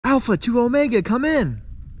Alpha 2 Omega, come in.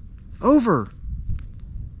 Over.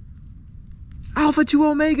 Alpha 2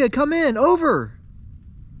 Omega, come in. Over.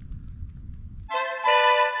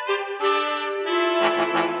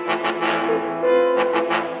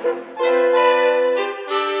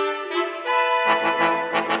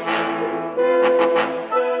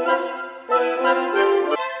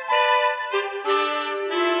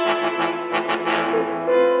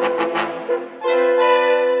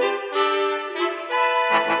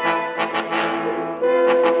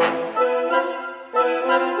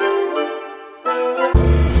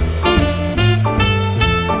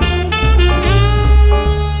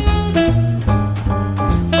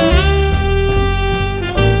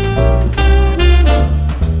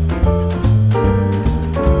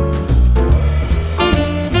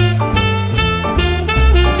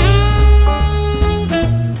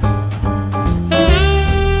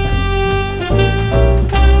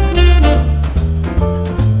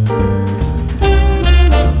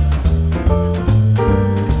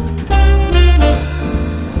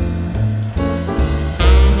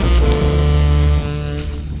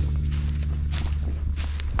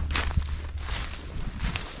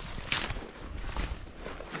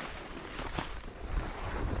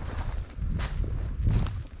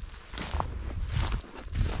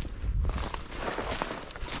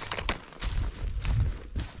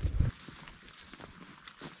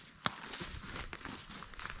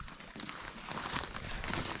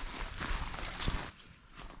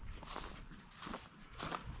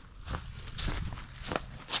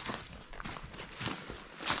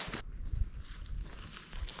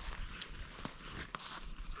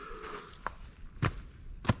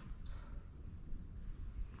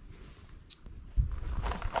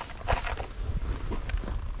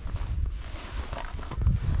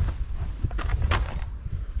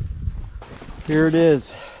 Here it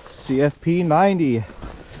is, CFP 90,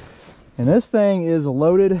 and this thing is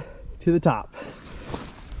loaded to the top.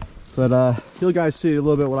 But you'll guys see a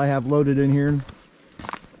little bit what I have loaded in here.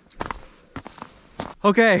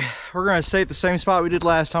 Okay, we're gonna stay at the same spot we did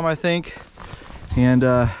last time, I think, and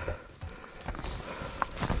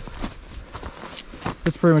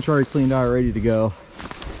it's pretty much already cleaned out, ready to go.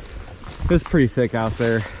 It's pretty thick out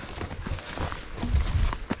there,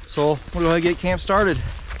 so we'll go ahead and get camp started.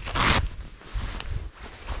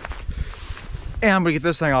 And I'm gonna get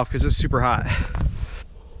this thing off because it's super hot.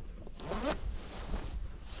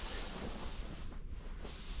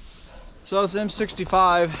 So it's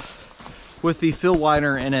M65 with the fill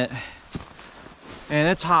liner in it. And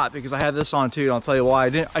it's hot because I have this on too. And I'll tell you why.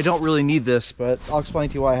 I don't really need this, but I'll explain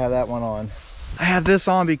to you why I have that one on. I have this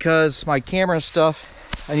on because my camera stuff,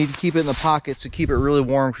 I need to keep it in the pockets to keep it really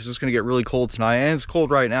warm because it's gonna get really cold tonight. And it's cold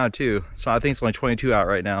right now too. So I think it's only 22 out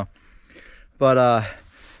right now. But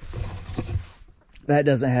that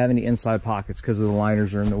doesn't have any inside pockets because the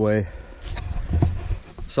liners are in the way.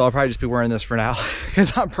 So I'll probably just be wearing this for now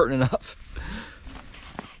because I'm burning up.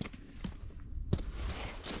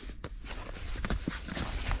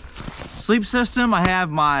 Sleep system, I have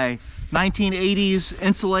my 1980s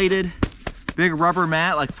insulated big rubber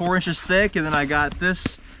mat, like 4 inches thick, and then I got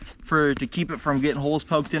this to keep it from getting holes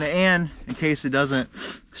poked in it and in case it doesn't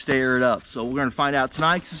stay aired up. So we're gonna find out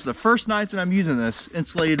tonight. This is the first night that I'm using this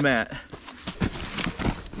insulated mat.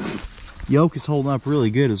 Yoke is holding up really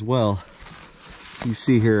good as well. You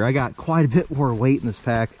see here, I got quite a bit more weight in this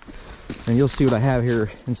pack, and you'll see what I have here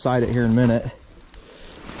inside it here in a minute.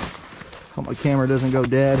 Hope my camera doesn't go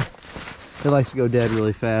dead. It likes to go dead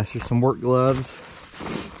really fast. Here's some work gloves.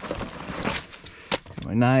 Got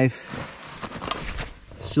my knife.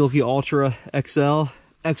 Silky Ultra XL,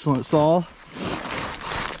 excellent saw.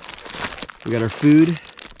 We got our food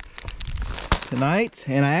tonight,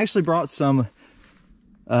 and I actually brought some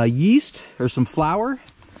yeast or some flour,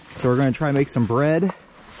 so we're going to try and make some bread.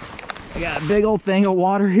 I got a big old thing of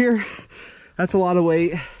water here. That's a lot of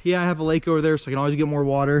weight. Yeah, I have a lake over there, so I can always get more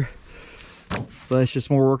water, but it's just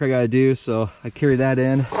more work I got to do, so I carry that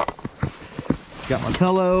in. Got my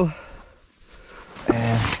pillow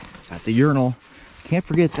and got the urinal. Can't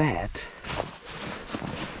forget that.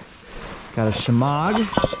 Got a Shimag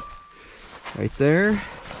right there,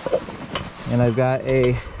 and I've got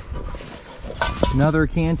another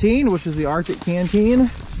canteen, which is the Arctic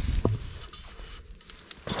Canteen.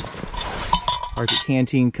 Arctic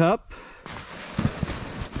Canteen cup.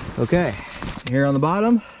 Okay, here on the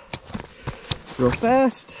bottom, real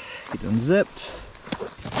fast, get them zipped.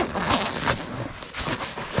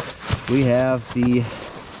 We have the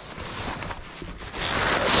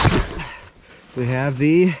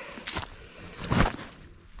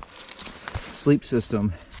sleep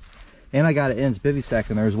system, and I got an ends bivy sack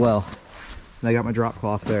in there as well. And I got my drop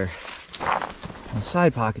cloth there. On the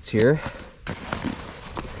side pockets here,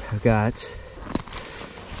 I've got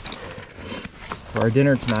for our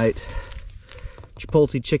dinner tonight,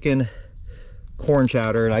 Chipotle chicken corn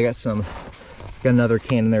chowder, and I got another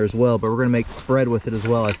can in there as well, but we're gonna make bread with it as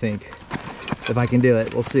well, I think. If I can do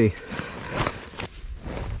it, we'll see.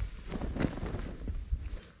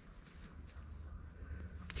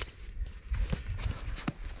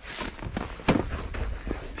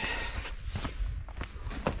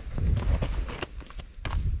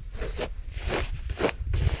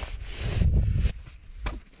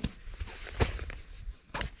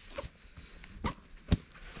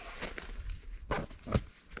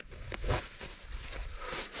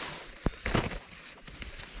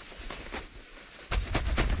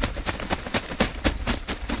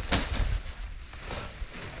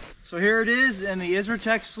 So here it is in the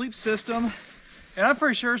Isrotec sleep system, and I'm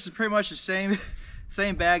pretty sure this is pretty much the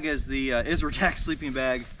same bag as the Isrotec sleeping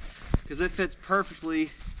bag, because it fits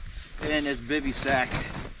perfectly in this bivy sack.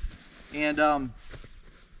 And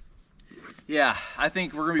yeah, I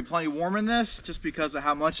think we're gonna be plenty warm in this just because of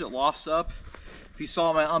how much it lofts up. If you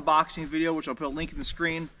saw my unboxing video, which I'll put a link in the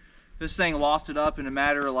screen, this thing lofted up in a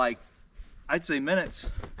matter of, like, I'd say minutes.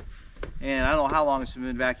 And I don't know how long it's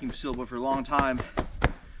been vacuum sealed, but for a long time.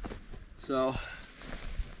 So,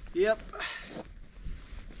 yep,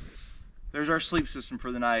 there's our sleep system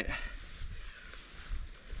for the night.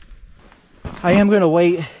 I am going to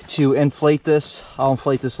wait to inflate this. I'll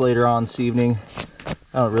inflate this later on this evening.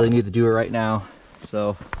 I don't really need to do it right now.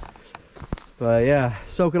 So, but yeah,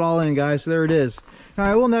 soak it all in, guys. So there it is. Now,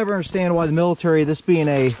 I will never understand why the military, this being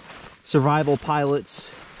a survival pilot's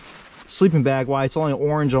sleeping bag, why it's only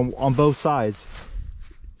orange on both sides.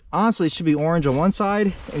 Honestly, it should be orange on one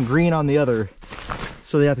side and green on the other,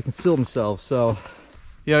 so they have to conceal themselves. So,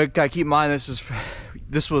 you know, gotta keep in mind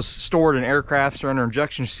this was stored in aircrafts or under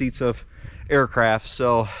injection seats of aircraft.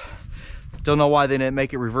 So, don't know why they didn't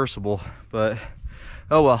make it reversible, but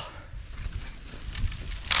oh well.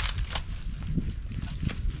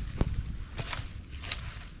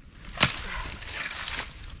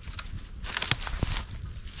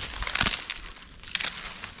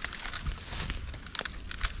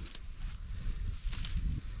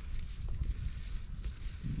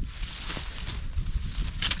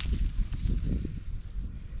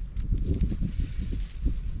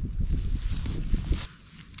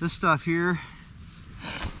 This stuff here,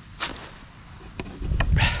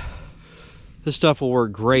 this stuff will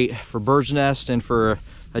work great for bird's nest and for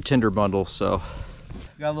a tinder bundle. So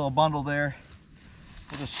got a little bundle there.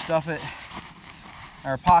 We'll just stuff it in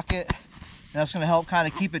our pocket, and that's going to help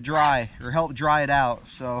kind of keep it dry, or help dry it out.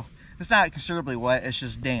 So it's not considerably wet, it's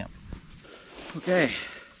just damp. Okay,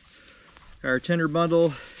 our tinder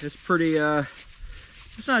bundle is pretty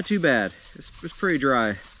it's not too bad. It's pretty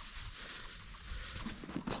dry.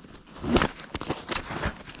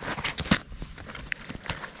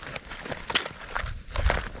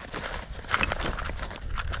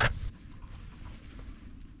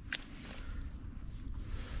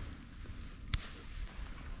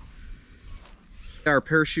 Our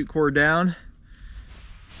parachute cord down,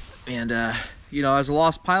 and you know, as a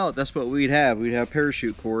lost pilot, that's what we'd have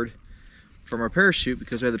parachute cord from our parachute,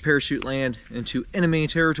 because we had the parachute land into enemy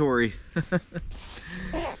territory.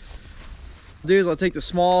 I'll take the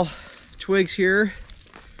small twigs here,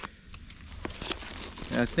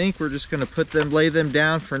 and I think we're just going to lay them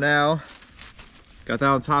down for now. Got that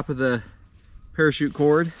on top of the parachute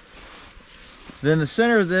cord. Then the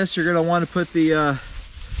center of this, you're going to want to put the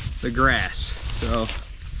grass. So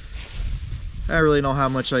I don't really know how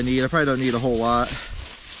much I need. I probably don't need a whole lot.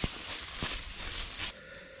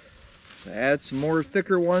 Add some more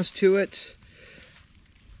thicker ones to it.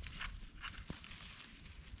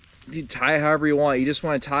 You can tie it however you want. You just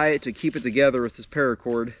want to tie it to keep it together with this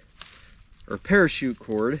paracord or parachute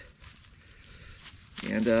cord.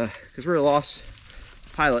 And because we're a lost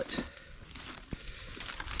pilot,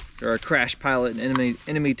 or a crash pilot in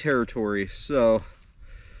enemy territory, so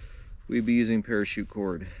we'd be using parachute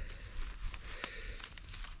cord.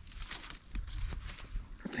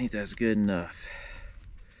 I think that's good enough.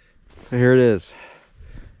 So here it is,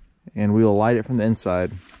 and we will light it from the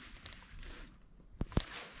inside.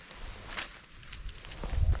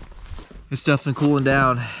 It's definitely cooling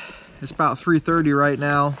down. It's about 3:30 right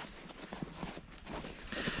now,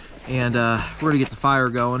 and we're gonna get the fire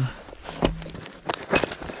going.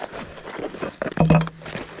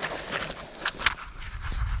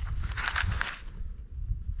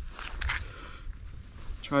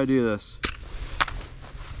 Try to do this.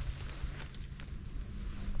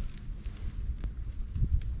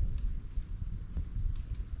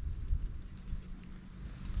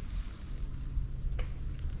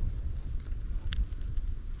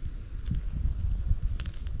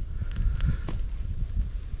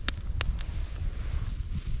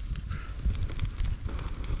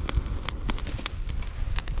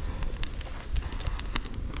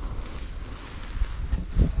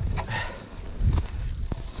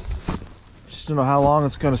 don't know how long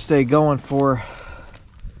it's going to stay going for.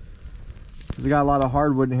 Because I got a lot of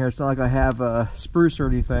hardwood in here. It's not like I have a spruce or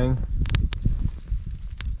anything.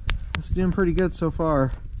 It's doing pretty good so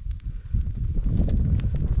far.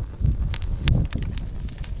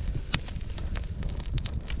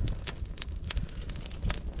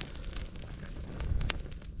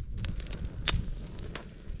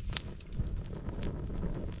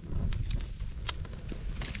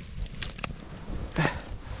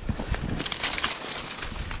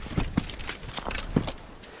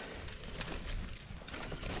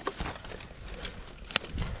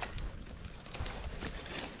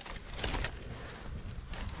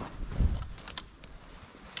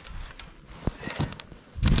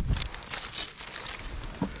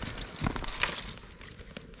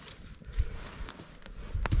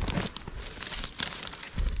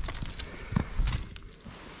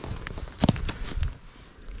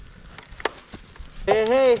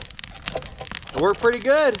 Hey, it worked pretty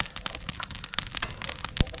good.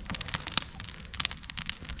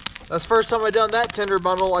 That's the first time I've done that tinder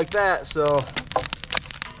bundle like that, so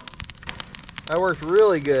that worked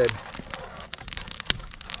really good.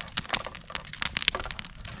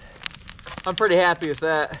 I'm pretty happy with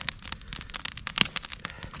that.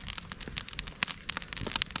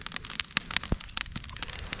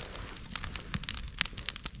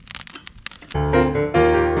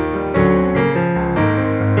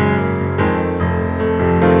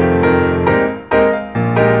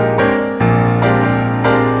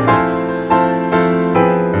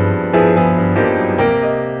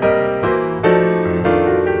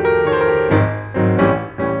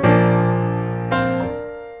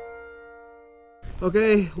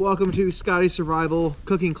 Okay, welcome to Scotty Survival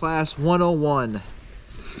Cooking Class 101.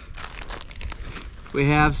 We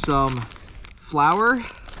have some flour, and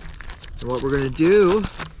what we're gonna do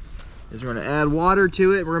is we're gonna add water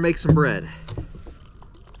to it, and we're gonna make some bread.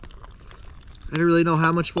 I don't really know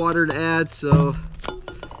how much water to add, so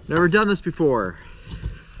never done this before.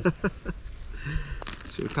 So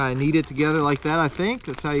we kind of knead it together like that, I think.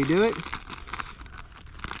 That's how you do it.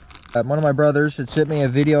 One of my brothers had sent me a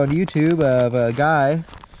video on YouTube of a guy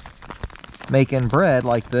making bread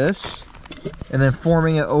like this and then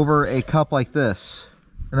forming it over a cup like this.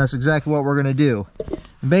 And that's exactly what we're gonna do.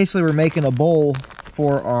 And basically we're making a bowl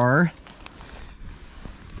for our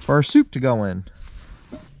soup to go in.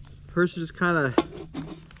 First just kind of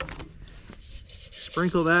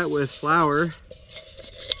sprinkle that with flour.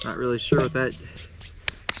 Not really sure what that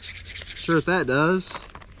does.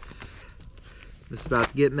 This is about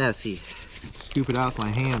to get messy. Scoop it out with my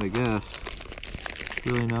hand, I guess.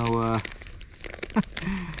 Really no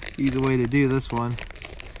easy way to do this one.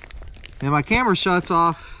 And my camera shuts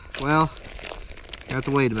off. Well, I have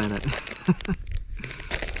to wait a minute.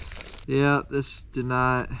 Yeah, this did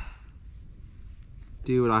not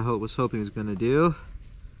do what I was hoping it was gonna do.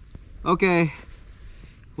 Okay,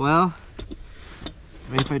 well,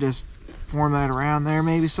 maybe if I just form that around there,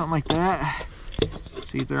 maybe something like that.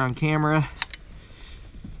 See if they're on camera.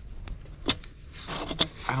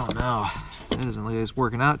 I don't know. That doesn't look like it's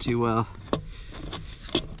working out too well.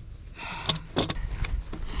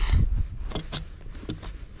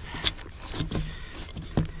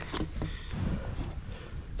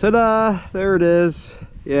 Ta-da! There it is.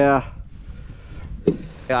 Yeah.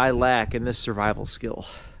 I lack in this survival skill.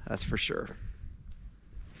 That's for sure.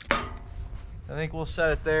 I think we'll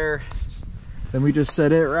set it there. Then we just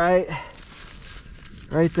set it right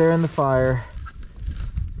there in the fire.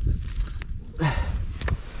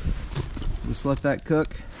 Just let that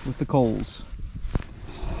cook with the coals.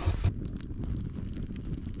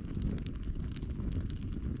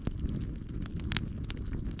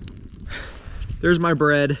 There's my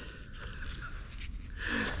bread.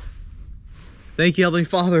 Thank you, Heavenly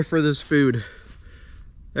Father, for this food.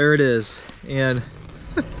 There it is. And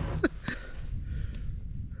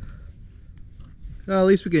well, at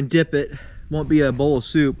least we can dip it. Won't be a bowl of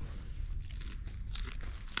soup.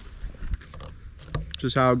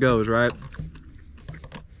 Just how it goes, right?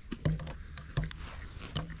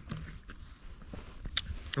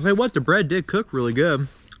 I'll tell you what, the bread did cook really good.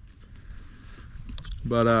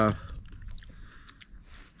 But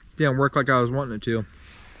didn't work like I was wanting it to.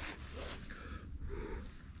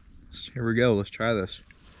 So here we go, let's try this.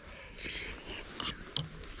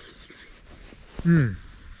 Oh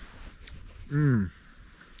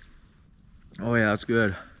yeah, that's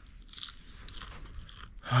good.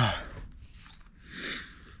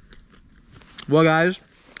 Well guys,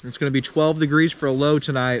 it's gonna be 12 degrees for a low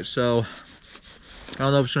tonight, so I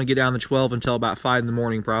don't know if it's gonna get down to 12 until about 5 in the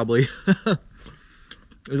morning probably. It's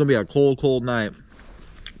gonna be a cold, cold night.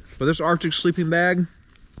 But this Arctic sleeping bag,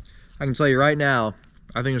 I can tell you right now,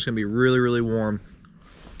 I think it's gonna be really, really warm.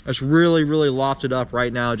 It's really, really lofted up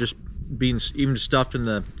right now, just being even stuffed in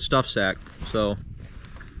the stuff sack. So,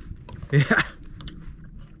 yeah.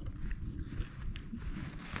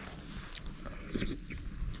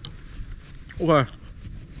 Okay.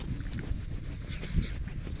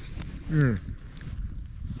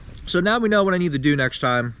 So now we know what I need to do next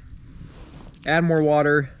time. Add more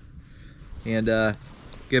water and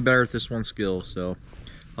get better at this one skill. So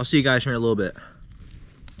I'll see you guys here in a little bit.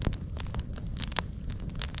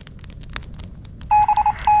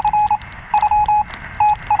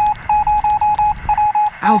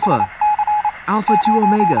 Alpha 2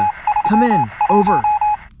 Omega, come in, over.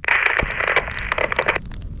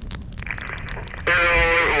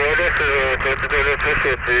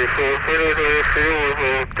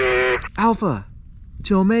 Alpha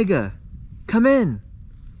 2 Omega, come in,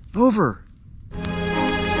 over.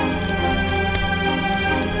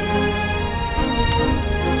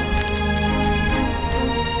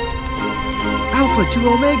 Alpha 2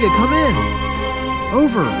 Omega, come in,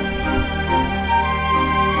 over.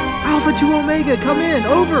 Alpha 2 Omega, come in,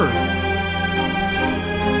 over.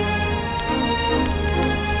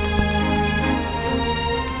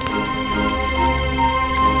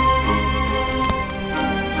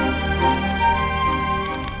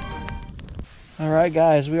 All right,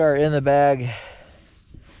 guys, we are in the bag.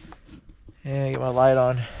 Yeah, get my light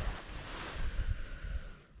on.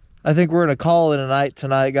 I think we're gonna call it a night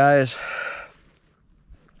tonight, guys.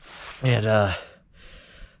 And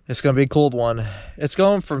it's gonna be a cold one. It's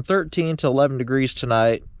going from 13 to 11 degrees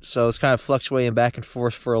tonight, so it's kind of fluctuating back and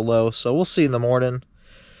forth for a low. So we'll see in the morning.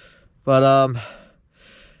 But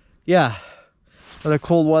yeah, another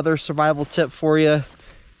cold weather survival tip for you.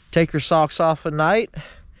 Take your socks off at night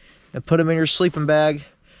and put them in your sleeping bag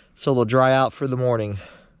so they'll dry out for the morning.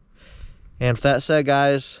 And with that said,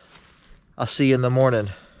 guys, I'll see you in the morning.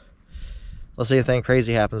 Let's see if anything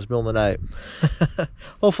crazy happens in the middle of the night.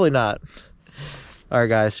 Hopefully not. All right,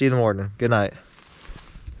 guys, see you in the morning. Good night.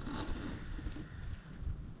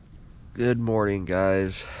 Good morning,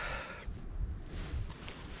 guys.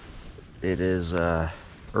 It is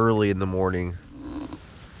early in the morning.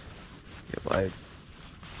 Get my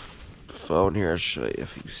phone here. I'll show you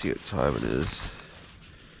if you can see what time it is.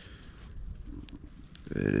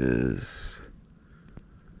 It is,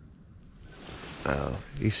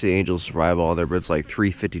 you see Angel Survival on there, but it's like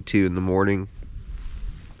 3:52 in the morning,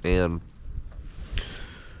 and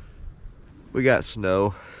we got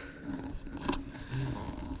snow.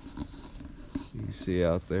 You can see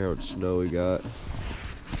out there what snow we got.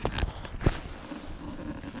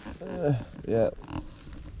 Yeah.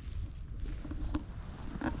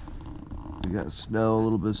 We got snow, a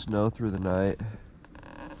little bit of snow through the night.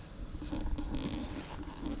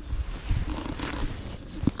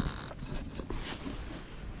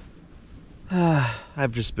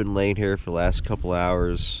 I've just been laying here for the last couple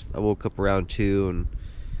hours. I woke up around 2 and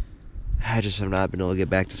I just have not been able to get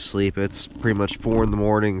back to sleep. It's pretty much 4 in the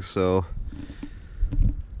morning, so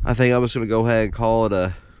I think I'm just gonna go ahead and call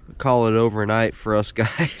it overnight for us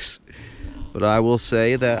guys. But I will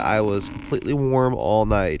say that I was completely warm all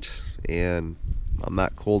night and I'm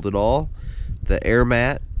not cold at all. The air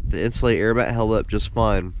mat, the insulated air mat held up just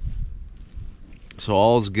fine. So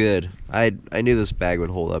all is good. I knew this bag would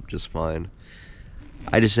hold up just fine.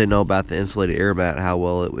 I just didn't know about the insulated air mat, how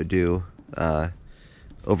well it would do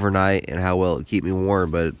overnight and how well it would keep me warm,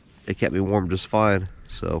 but it kept me warm just fine.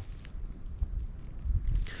 So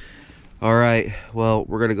all right, well,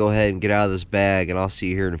 we're gonna go ahead and get out of this bag and I'll see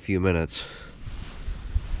you here in a few minutes.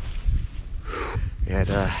 And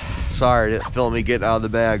sorry, I didn't film me getting out of the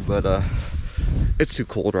bag, but it's too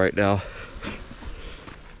cold right now.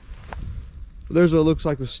 There's what looks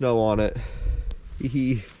like with snow on it.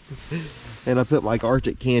 And I put my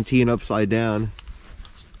Arctic canteen upside down.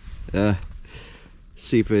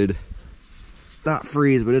 See if it'd not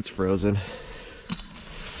freeze, but it's frozen.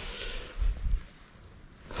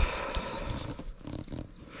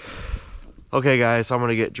 Okay guys, I'm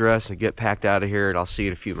gonna get dressed and get packed out of here, and I'll see you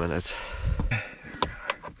in a few minutes.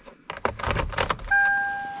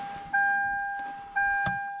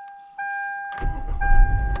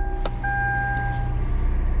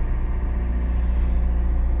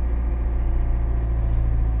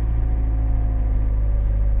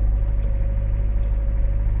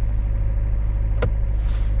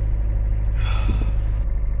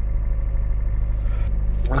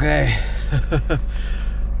 Okay,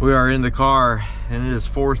 we are in the car and it is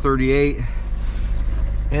 4:38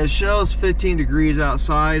 and it shows 15 degrees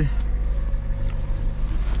outside,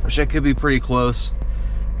 which that could be pretty close.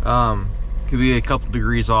 Could be a couple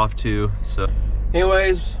degrees off too. So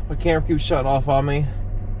Anyways, my camera keeps shutting off on me.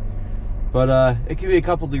 But it could be a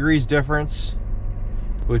couple degrees difference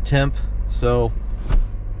with temp, so.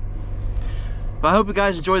 But I hope you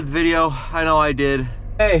guys enjoyed the video. I know I did.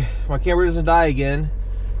 Hey, my camera doesn't die again.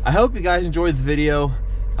 I hope you guys enjoyed the video.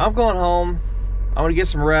 I'm going home. I'm gonna get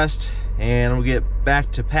some rest and we'll get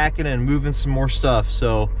back to packing and moving some more stuff.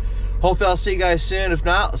 So hopefully I'll see you guys soon. If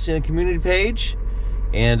not, I'll see you on the community page.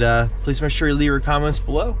 And please make sure you leave your comments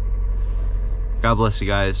below. God bless you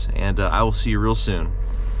guys, and I will see you real soon.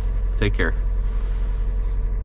 Take care.